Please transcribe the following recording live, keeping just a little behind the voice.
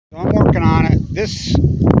working on it. This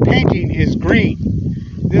painting is green.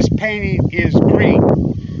 This painting is green.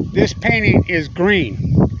 This painting is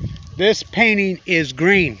green. This painting is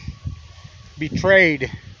green.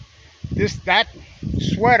 Betrayed. That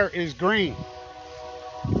sweater is green.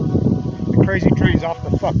 The crazy train's off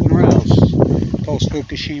the fucking rails. Post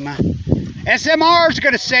Fukushima. SMR's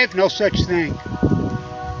gonna save. No such thing.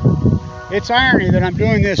 It's irony that I'm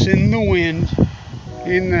doing this in the wind,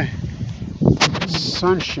 in the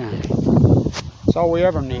sunshine. That's all we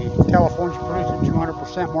ever need. California's producing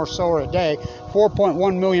 200% more solar a day.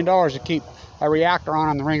 $4.1 million to keep a reactor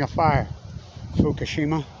on the ring of fire.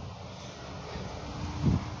 Fukushima.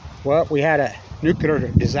 Well, we had a nuclear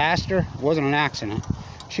disaster. It wasn't an accident.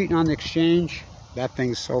 Cheating on the exchange. That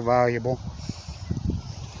thing's so valuable.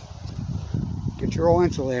 Get your old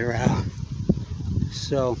insulator out.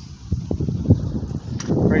 So,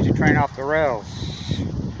 crazy train off the rails.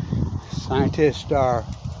 Scientists are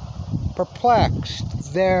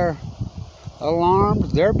perplexed. They're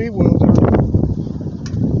alarmed. They're bewildered.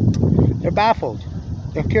 They're baffled.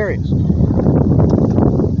 They're curious.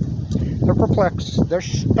 They're perplexed. They're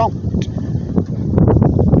stumped.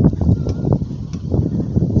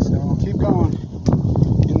 So we'll keep going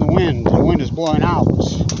in the wind. The wind is blowing out.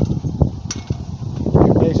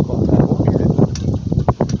 Baseball bat. We'll get it.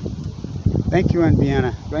 Thank you in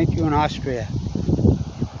Vienna. Thank you in Austria.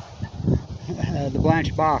 The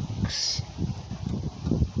BLANCH box.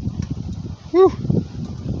 Whew.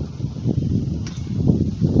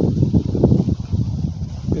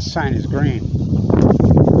 This sign is green.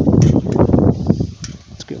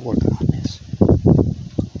 Let's get working on this.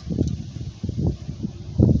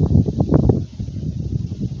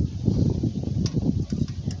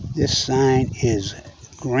 This sign is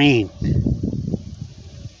green.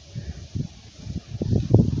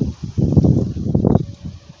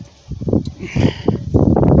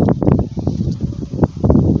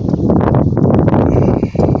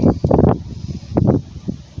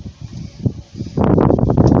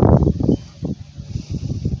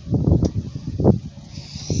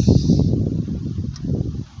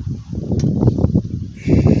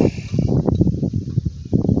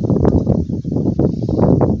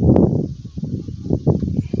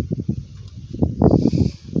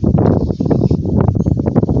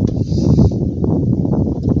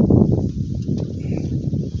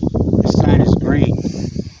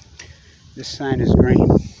 This sign is green.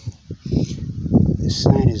 This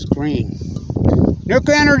sign is green.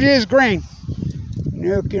 Nuclear energy is green.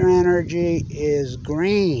 Nuclear energy is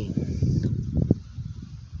green.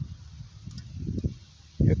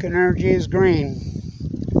 Nuclear energy is green.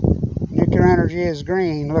 Nuclear energy is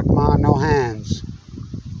green. Look, Ma, no hands.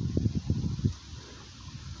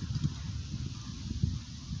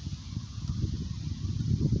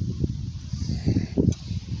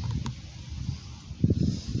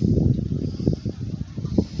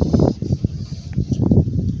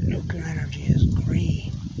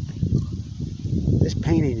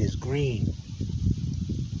 Painting is green.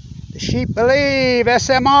 The sheep believe.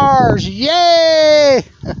 SMRs. Yay!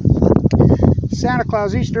 Santa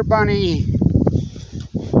Claus, Easter Bunny.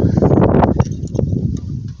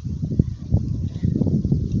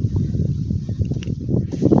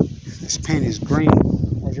 This paint is green.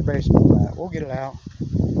 Where's your baseball bat? We'll get it out.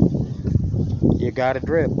 You gotta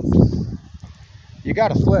drip. You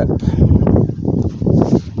gotta flip.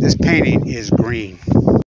 This painting is green.